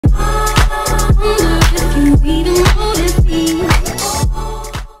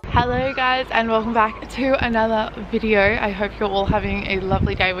guys, and welcome back to another video. I hope you're all having a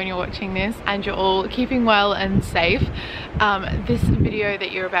lovely day when you're watching this and you're all keeping well and safe. This video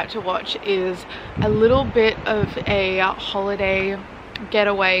that you're about to watch is a little bit of a holiday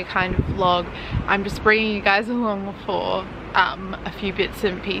getaway kind of vlog. I'm just bringing you guys along for a few bits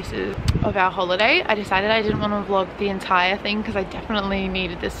and pieces of our holiday. I decided I didn't want to vlog the entire thing because I definitely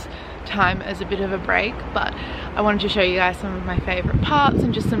needed this time as a bit of a break, but I wanted to show you guys some of my favorite parts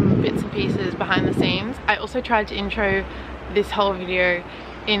and just some bits and pieces behind the scenes. I also tried to intro this whole video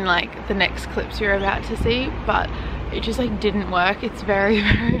in like the next clips you're about to see, but it just like didn't work. It's very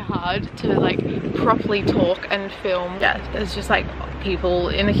hard to like properly talk and film. Yeah, there's just like people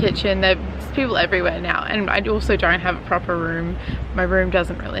in the kitchen, there's people everywhere now, and I also don't have a proper room. My room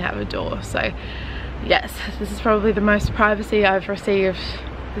doesn't really have a door, so yes, this is probably the most privacy I've received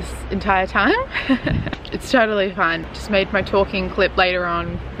this entire time. It's totally fine. Just made my talking clip later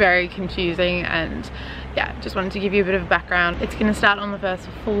on very confusing, and yeah, just wanted to give you a bit of background. It's gonna start on the first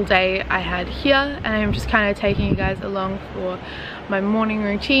full day I had here, and I'm just kind of taking you guys along for my morning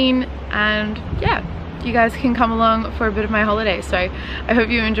routine, and yeah, you guys can come along for a bit of my holiday. So I hope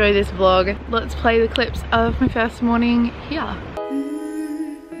you enjoy this vlog. Let's play the clips of my first morning here.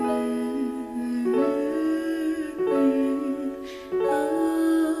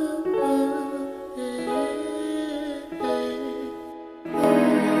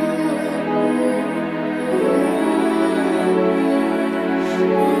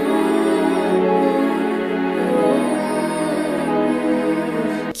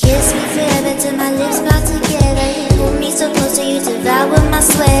 My lips bound together, hold me so close to you, devour my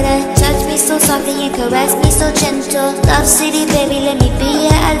sweater. Touch me so softly and caress me so gentle. Love city, baby, let me be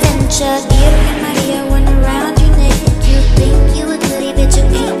your adventure. Beauty Maria, one around your neck. You think you a goodie, but you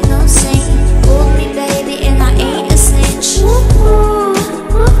ain't no saint. Hold me, baby, and I ain't a snitch. Ooh, ooh,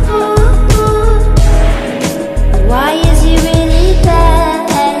 ooh, ooh. Why is he really bad?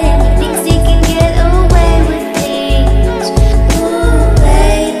 He thinks he can get away with things. Ooh,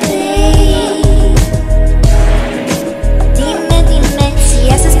 baby.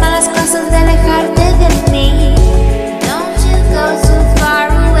 Cosas de alejarte de mí. Don't you go too far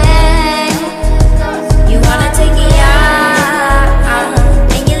away. You wanna take me out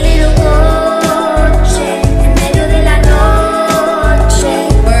in your little coche en medio de la noche.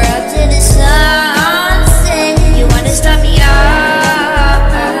 We're up to the sunset. You wanna stop me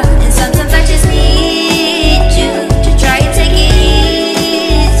up, and sometimes I just need you to try and take it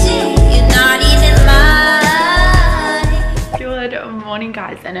easy. You're not even mine. Good morning,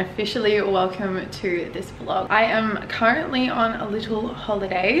 guys, and officially welcome to this vlog. I am currently on a little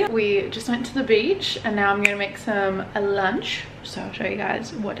holiday. We just went to the beach and now I'm gonna make some lunch, so I'll show you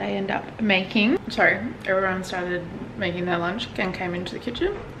guys what I end up making. So everyone started making their lunch and came into the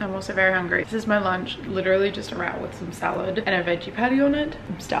kitchen. I'm also very hungry. This is my lunch, literally just a wrap with some salad and a veggie patty on it.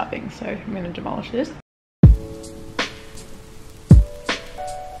 I'm starving, so I'm gonna demolish this.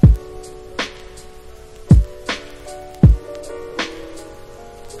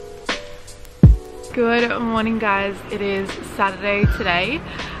 Good morning, guys. It is Saturday today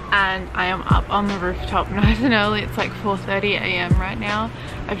and I am up on the rooftop nice and early. It's like 4:30 a.m. right now.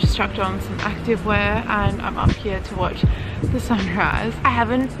 I've just chucked on some activewear and I'm up here to watch the sunrise. I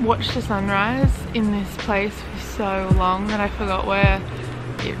haven't watched the sunrise in this place for so long that I forgot where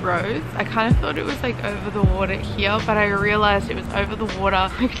it rose. I kind of thought it was like over the water here, but I realized it was over the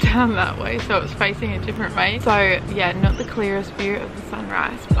water like down that way, so it was facing a different way. So yeah, not the clearest view of the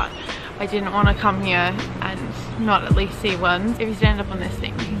sunrise, but I didn't want to come here and not at least see one. If you stand up on this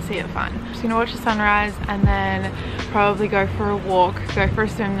thing, you can see it fine. I'm just gonna watch the sunrise and then probably go for a walk, go for a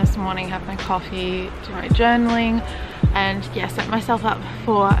swim this morning, have my coffee, do my journaling, and yeah, set myself up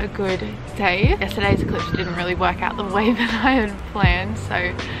for a good day. Yesterday's clips didn't really work out the way that I had planned,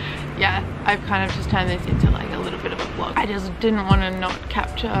 so yeah, I've kind of just turned this into like a little bit of a vlog. I just didn't want to not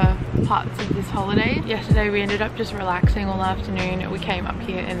capture parts of this holiday. Yesterday we ended up just relaxing all afternoon. We came up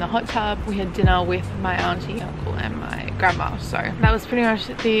here in the hot tub. We had dinner with my auntie, uncle and my grandma. So that was pretty much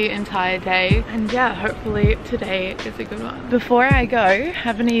the entire day. And yeah, hopefully today is a good one. Before I go, I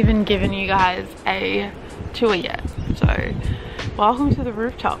haven't even given you guys a tour yet. So welcome to the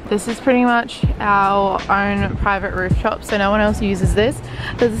rooftop. This is pretty much our own private rooftop, so no one else uses this.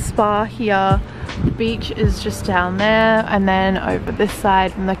 There's a spa here. The beach is just down there, and then over this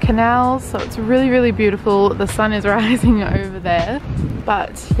side in the canals, so it's really beautiful. The sun is rising over there,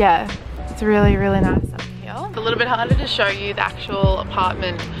 but yeah, it's really nice up here. It's a little bit harder to show you the actual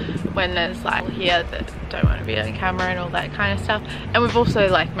apartment when there's like here that don't want to be on camera and all that kind of stuff, and we've also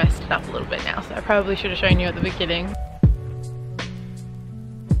like messed it up a little bit now, so I probably should have shown you at the beginning.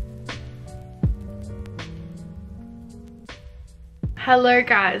 Hello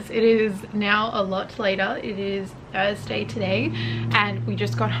guys, it is now a lot later. It is Thursday today and we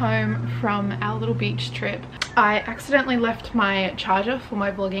just got home from our little beach trip. I accidentally left my charger for my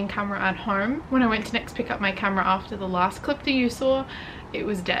vlogging camera at home. When I went to next pick up my camera after the last clip that you saw, it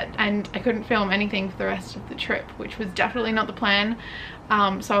was dead and I couldn't film anything for the rest of the trip, which was definitely not the plan.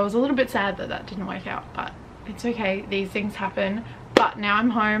 So I was a little bit sad that that didn't work out, but it's okay, these things happen. But now I'm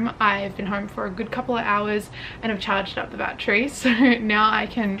home. I've been home for a good couple of hours and I've charged up the battery, so now I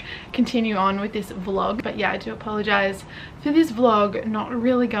can continue on with this vlog. But yeah, I do apologize for this vlog not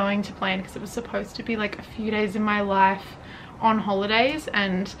really going to plan, because it was supposed to be like a few days in my life on holidays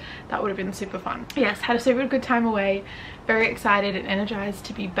and that would have been super fun. Yes, had a super good time away. Very excited and energized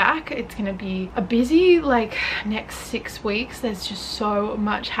to be back. It's gonna be a busy like next 6 weeks. There's just so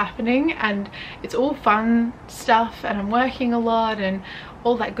much happening and it's all fun stuff and I'm working a lot and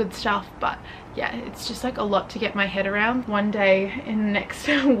all that good stuff, but yeah, it's just like a lot to get my head around. One day in the next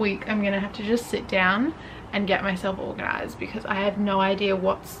week I'm gonna have to just sit down and get myself organized, because I have no idea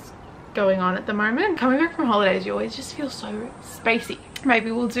what's going on at the moment. Coming back from holidays, you always just feel so spacey. Maybe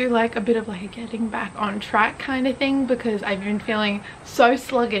we'll do like a bit of like a getting back on track kind of thing, because I've been feeling so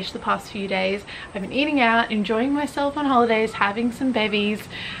sluggish the past few days. I've been eating out, enjoying myself on holidays, having some bevies,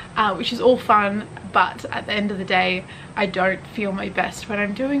 which is all fun, but at the end of the day I don't feel my best when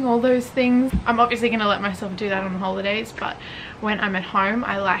I'm doing all those things. I'm obviously going to let myself do that on holidays, but when I'm at home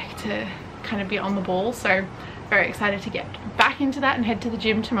I like to kind of be on the ball, so very excited to get back into that and head to the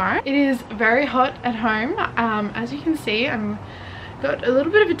gym tomorrow. It is very hot at home. As you can see, I'm got a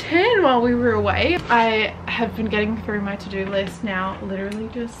little bit of a tan while we were away. I have been getting through my to-do list now, literally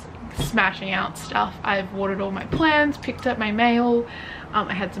just smashing out stuff. I've watered all my plants, picked up my mail.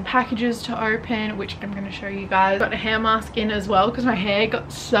 I had some packages to open, which I'm going to show you guys. Got a hair mask in as well, because my hair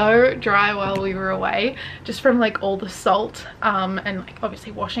got so dry while we were away, just from like all the salt and like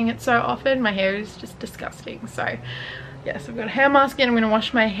obviously washing it so often. My hair is just disgusting. So yes, I've got a hair mask in. I'm going to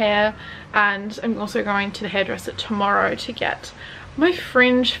wash my hair, and I'm also going to the hairdresser tomorrow to get my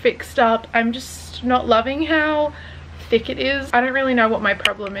fringe fixed up. I'm just not loving how thick it is. I don't really know what my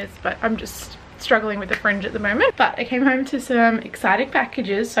problem is, but I'm just struggling with the fringe at the moment. But I came home to some exciting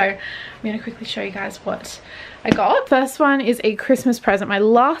packages, so I'm going to quickly show you guys what I got. First one is a Christmas present, my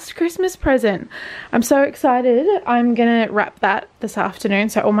last Christmas present. I'm so excited. I'm gonna wrap that this afternoon,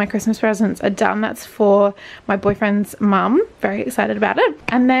 so all my Christmas presents are done. That's for my boyfriend's mum. Very excited about it.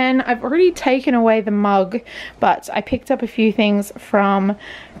 And then I've already taken away the mug, but I picked up a few things from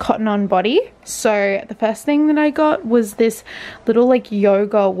Cotton On Body. So the first thing that I got was this little like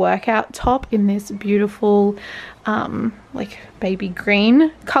yoga workout top in this beautiful like baby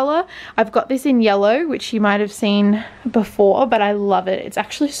green color. I've got this in yellow, which you might have seen before, but I love it. It's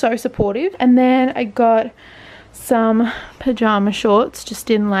actually so supportive. And then I got some pajama shorts just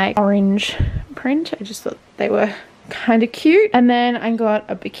in like orange print. I just thought they were kind of cute. And then I got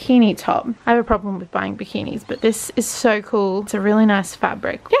a bikini top. I have a problem with buying bikinis, but this is so cool. It's a really nice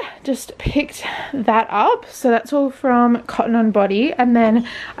fabric. Yeah, just picked that up. So that's all from Cotton On Body. And then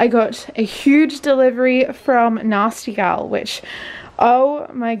I got a huge delivery from NASTYGAL, which, oh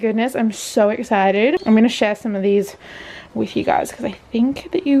my goodness, I'm so excited. I'm going to share some of these with you guys because I think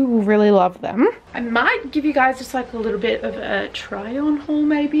that you will really love them. I might give you guys just like a little bit of a try on haul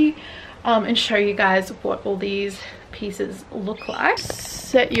maybe, and show you guys what all these pieces look like.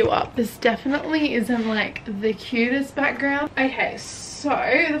 Set you up. This definitely isn't like the cutest background. Okay, so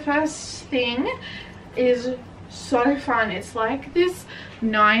the first thing is so fun. It's like this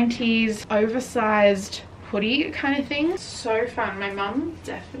 90s oversized hoodie kind of thing. So fun. My mum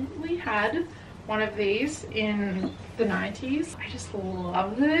definitely had one of these in the 90s. I just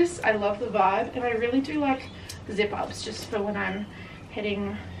love this. I love the vibe, and I really do like zip ups just for when I'm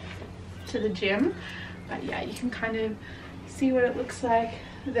heading to the gym. But yeah, you can kind of see what it looks like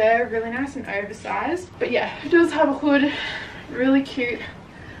there. Really nice and oversized. But yeah, it does have a hood. Really cute.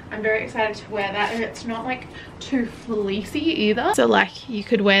 I'm very excited to wear that, and it's not like too fleecy either. So like you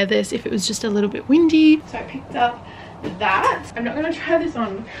could wear this if it was just a little bit windy. So I picked up that. I'm not going to try this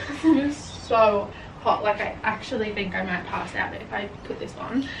on because it is so hot. Like I actually think I might pass out if I put this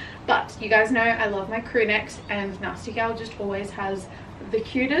on. But you guys know I love my crew necks, and NASTYGAL just always has the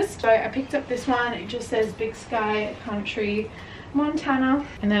cutest. So I picked up this one. It just says Big Sky Country Montana,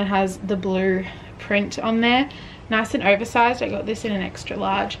 and then it has the blue print on there. Nice and oversized. I got this in an extra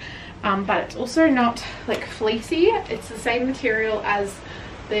large, but it's also not like fleecy. It's the same material as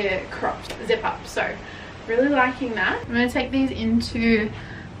the cropped zip up, so really liking that. I'm going to take these into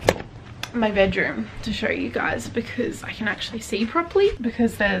my bedroom to show you guys because I can actually see properly,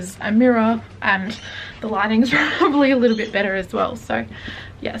 because there's a mirror and the lighting's probably a little bit better as well. So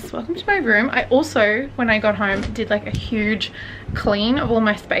yes, welcome to my room. I also, when I got home, did like a huge clean of all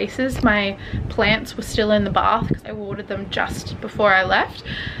my spaces. My plants were still in the bath because I watered them just before I left,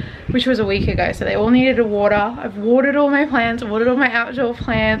 which was a week ago, so they all needed a water. I've watered all my plants, watered all my outdoor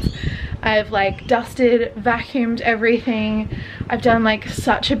plants. I've like dusted, vacuumed everything. I've done like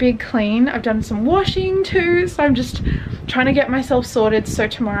such a big clean. I've done some washing too, so I'm just trying to get myself sorted so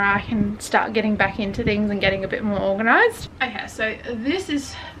tomorrow I can start getting back into things and getting a bit more organized. Okay, so this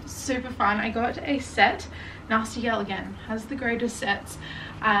is super fun. I got a set. NASTYGAL again has the greatest sets,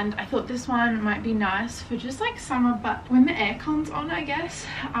 and I thought this one might be nice for just like summer, but when the aircon's on, I guess,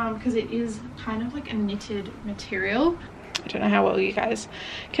 because it is kind of like a knitted material. I don't know how well you guys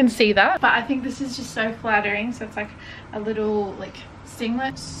can see that, but I think this is just so flattering. So it's like a little like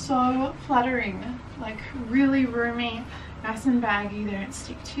singlet, so flattering, like really roomy, nice and baggy. They don't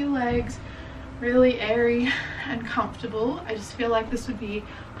stick to your legs, really airy and comfortable. I just feel like this would be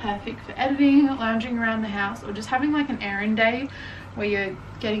perfect for editing, lounging around the house, or just having like an errand day where you're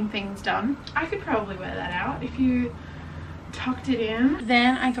getting things done. I could probably wear that out if you tucked it in.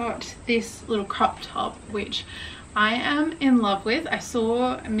 Then I got this little crop top, which I am in love with. I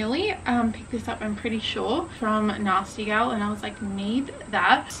saw Millie pick this up, I'm pretty sure, from NASTYGAL, and I was like, need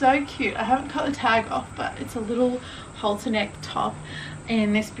that. So cute. I haven't cut the tag off, but it's a little halter neck top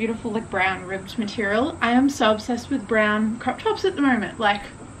in this beautiful like brown ribbed material. I am so obsessed with brown crop tops at the moment, like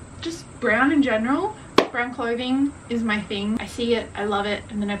just brown in general. Brown clothing is my thing. I see it, I love it,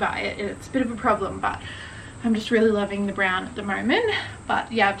 and then I buy it. It's a bit of a problem, but I'm just really loving the brown at the moment. But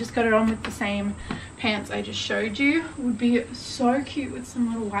yeah, I've just got it on with the same pants I just showed you. It would be so cute with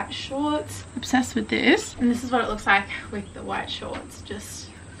some little white shorts. Obsessed with this. And this is what it looks like with the white shorts, just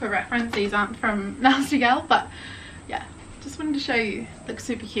for reference. These aren't from NASTYGAL, but yeah, just wanted to show you. Looks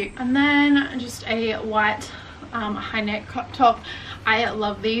super cute. And then just a white high neck crop top. I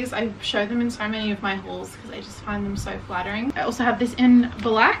love these. I show them in so many of my hauls because I just find them so flattering. I also have this in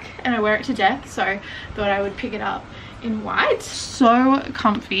black and I wear it to death, so thought I would pick it up in white. So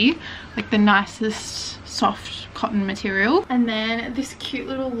comfy, like the nicest soft cotton material. And then this cute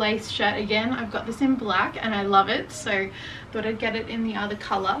little lace shirt. Again, I've got this in black and I love it, so thought I'd get it in the other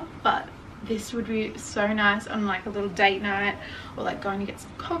color, but this would be so nice on like a little date night, or like going to get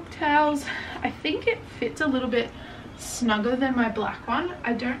some cocktails. I think it fits a little bit snugger than my black one.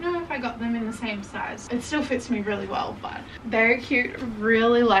 I don't know if I got them in the same size. It still fits me really well, but very cute.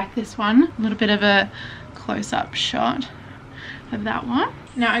 Really like this one. A little bit of a close-up shot of that one.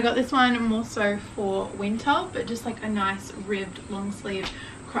 Now I got this one more so for winter, but just like a nice ribbed long sleeve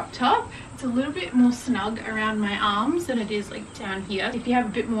crop top. It's a little bit more snug around my arms than it is like down here. If you have a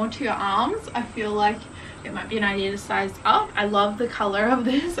bit more to your arms, I feel like it might be an idea to size up. I love the color of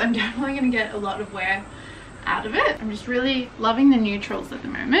this. I'm definitely going to get a lot of wear out of it. I'm just really loving the neutrals at the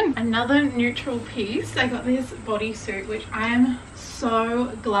moment. Another neutral piece, I got this bodysuit, which I am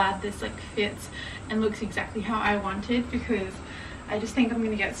so glad this like fits and looks exactly how I wanted, because I just think I'm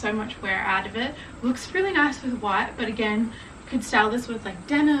going to get so much wear out of it. Looks really nice with white, but again, could style this with like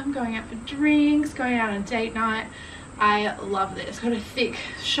denim, going out for drinks, going out on date night. I love this. It's got a thick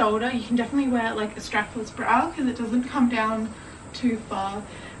shoulder. You can definitely wear like a strapless bra because it doesn't come down too far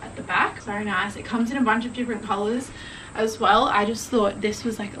at the back. Very nice. It comes in a bunch of different colors as well. I just thought this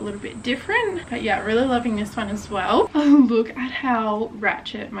was like a little bit different, but yeah, really loving this one as well. Oh, look at how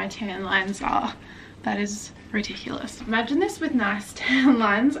ratchet my tan lines are. That is ridiculous. Imagine this with nice tan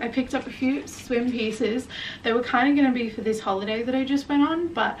lines. I picked up a few swim pieces. They were kind of going to be for this holiday that I just went on,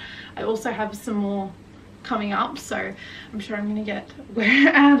 but I also have some more coming up, so I'm sure I'm going to get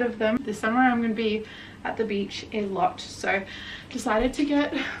wear out of them. This summer I'm going to be at the beach a lot, so decided to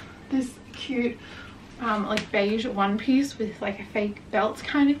get this cute like beige one piece with like a fake belt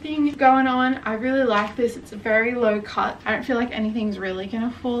kind of thing going on. I really like this. It's a very low cut. I don't feel like anything's really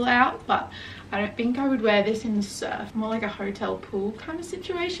gonna fall out, but I don't think I would wear this in the surf. More like a hotel pool kind of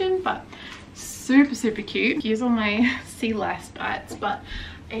situation, but super cute. Here's all my sea lice bites, but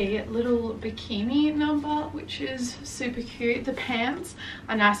a little bikini number, which is super cute. The pants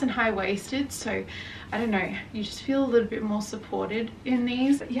are nice and high-waisted, so I don't know, you just feel a little bit more supported in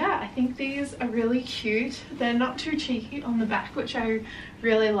these. But yeah, I think these are really cute. They're not too cheeky on the back, which I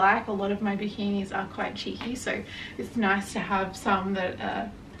really like. A lot of my bikinis are quite cheeky, so it's nice to have some that are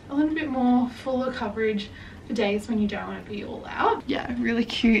a little bit more fuller coverage for days when you don't want to be all out. Yeah, really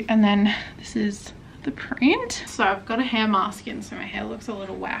cute. And then this is the print. So I've got a hair mask in, so my hair looks a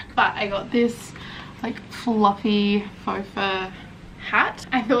little whack, but I got this like fluffy faux fur hat.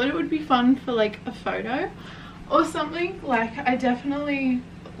 I thought it would be fun for like a photo or something. Like, I definitely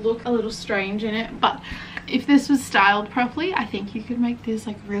look a little strange in it, but if this was styled properly, I think you could make this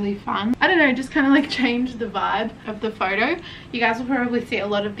like really fun. I don't know, just kind of like change the vibe of the photo. You guys will probably see a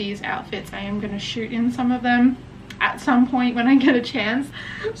lot of these outfits. I am going to shoot in some of them at some point when I get a chance.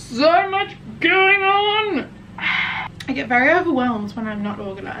 So much going on. I get very overwhelmed when I'm not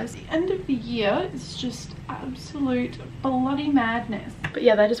organized. The end of the year is just absolute bloody madness. But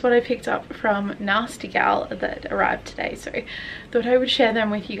yeah, that is what I picked up from NASTYGAL that arrived today, so thought I would share them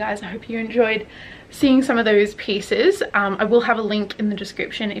with you guys. I hope you enjoyed seeing some of those pieces. I will have a link in the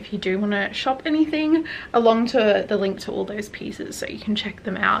description if you do want to shop anything along to the link to all those pieces, so you can check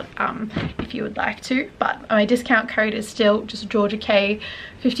them out if you would like to. But my discount code is still just GeorgiaK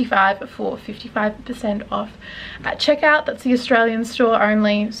 55 for 55% off at checkout. That's the Australian store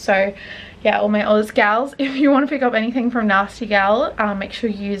only. So yeah, all my Oz gals, if you want to pick up anything from NASTYGAL, make sure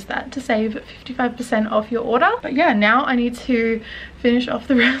you use that to save 55% off your order. But yeah, now I need to finish off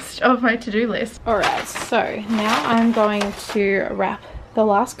the rest of my to-do list. Alright, so now I'm going to wrap the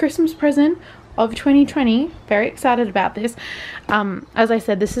last Christmas present of 2020. Very excited about this. As I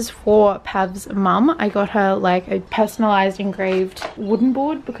said, this is for Pav's mum. I got her like a personalized engraved wooden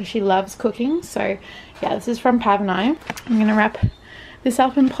board because she loves cooking. So yeah, this is from Pav and I. I'm gonna wrap this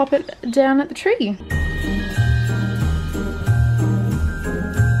up and pop it down at the tree.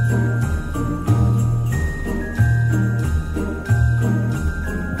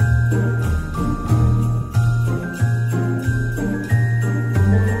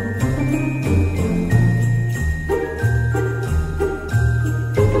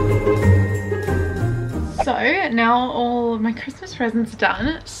 So now all my Christmas presents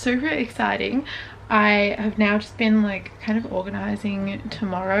done. Super exciting. I have now just been like kind of organizing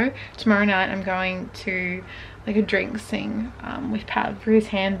tomorrow. Tomorrow night I'm going to like a drinks thing with Pav for his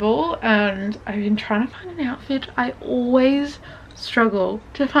handball, and I've been trying to find an outfit. I always struggle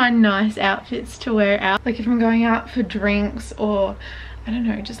to find nice outfits to wear out. Like if I'm going out for drinks or I don't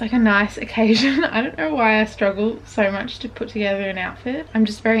know, just like a nice occasion. I don't know why I struggle so much to put together an outfit. I'm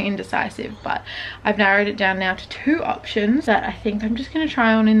just very indecisive, but I've narrowed it down now to 2 options that I think I'm just going to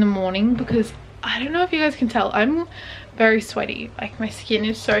try on in the morning, because I don't know if you guys can tell, I'm very sweaty. Like my skin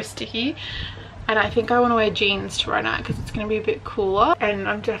is so sticky, and I think I want to wear jeans tomorrow night because it's going to be a bit cooler, and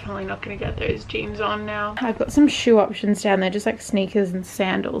I'm definitely not going to get those jeans on now. I've got some shoe options down there, just like sneakers and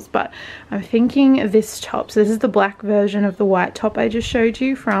sandals, but I'm thinking this top. So this is the black version of the white top I just showed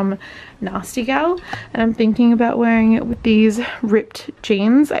you from NASTYGAL, and I'm thinking about wearing it with these ripped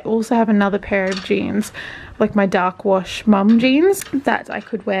jeans. I also have another pair of jeans, like my dark wash mum jeans, that I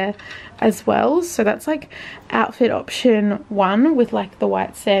could wear as well. So that's like outfit option 1 with like the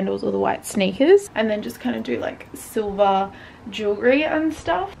white sandals or the white sneakers, and then just kind of do like silver jewelry and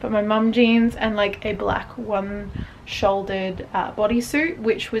stuff. But my mum jeans and like a black one-shouldered bodysuit,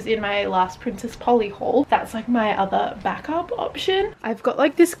 which was in my last Princess Polly haul. That's like my other backup option. I've got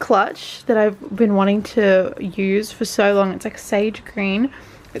like this clutch that I've been wanting to use for so long. It's like sage green.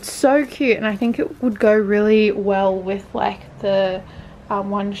 It's so cute, and I think it would go really well with like the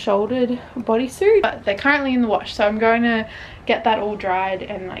one-shouldered bodysuit. But they're currently in the wash, so I'm going to get that all dried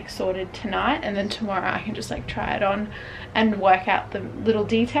and like sorted tonight, and then tomorrow I can just like try it on and work out the little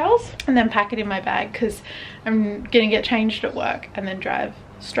details and then pack it in my bag, because I'm gonna get changed at work and then drive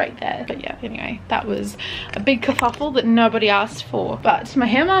straight there. But yeah, anyway, that was a big kerfuffle that nobody asked for. But my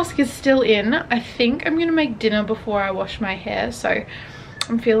hair mask is still in. I think I'm gonna make dinner before I wash my hair, so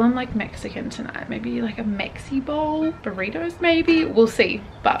I'm feeling like Mexican tonight. Maybe like a Mexi bowl, burritos maybe, we'll see.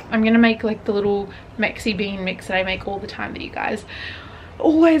 But I'm gonna make like the little Mexi bean mix that I make all the time that you guys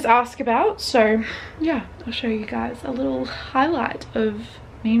always ask about. So yeah, I'll show you guys a little highlight of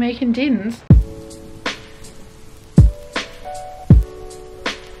me making dins.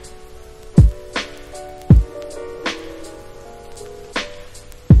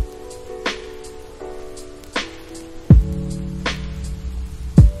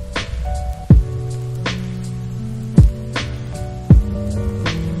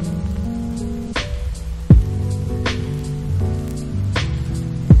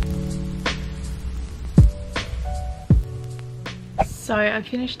 So I've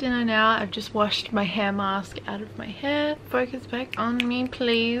finished dinner now. I've just washed my hair mask out of my hair. Focus back on me,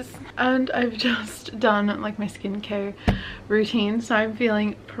 please. And I've just done like my skincare routine, so I'm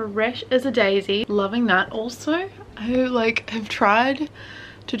feeling fresh as a daisy. Loving that. Also, I like have tried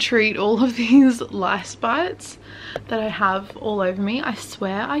to treat all of these lice bites that I have all over me. I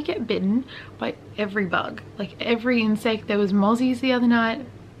swear I get bitten by every bug, like every insect. There was mozzies the other night,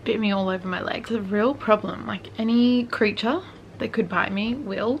 bit me all over my legs. It's a real problem. Like any creature that could bite me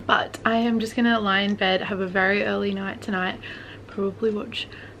will. But I am just gonna lie in bed, have a very early night tonight, probably watch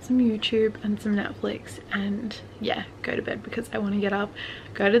some YouTube and some Netflix, and yeah, go to bed because I want to get up,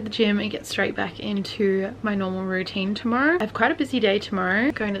 go to the gym and get straight back into my normal routine tomorrow. I have quite a busy day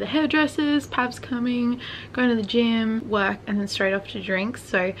tomorrow, going to the hairdressers, Pav's coming, going to the gym, work, and then straight off to drinks.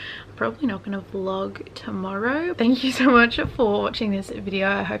 So I'm probably not going to vlog tomorrow. Thank you so much for watching this video.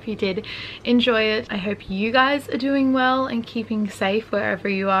 I hope you did enjoy it. I hope you guys are doing well and keeping safe wherever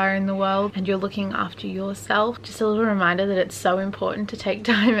you are in the world, and you're looking after yourself. Just a little reminder that it's so important to take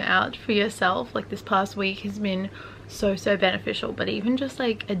time out for yourself. Like, this past week has been so beneficial, but even just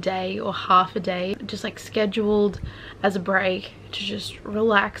like a day or half a day just like scheduled as a break to just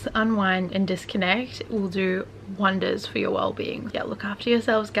relax, unwind and disconnect will do wonders for your well-being. Yeah, look after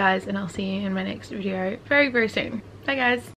yourselves guys, and I'll see you in my next video very soon. Bye guys.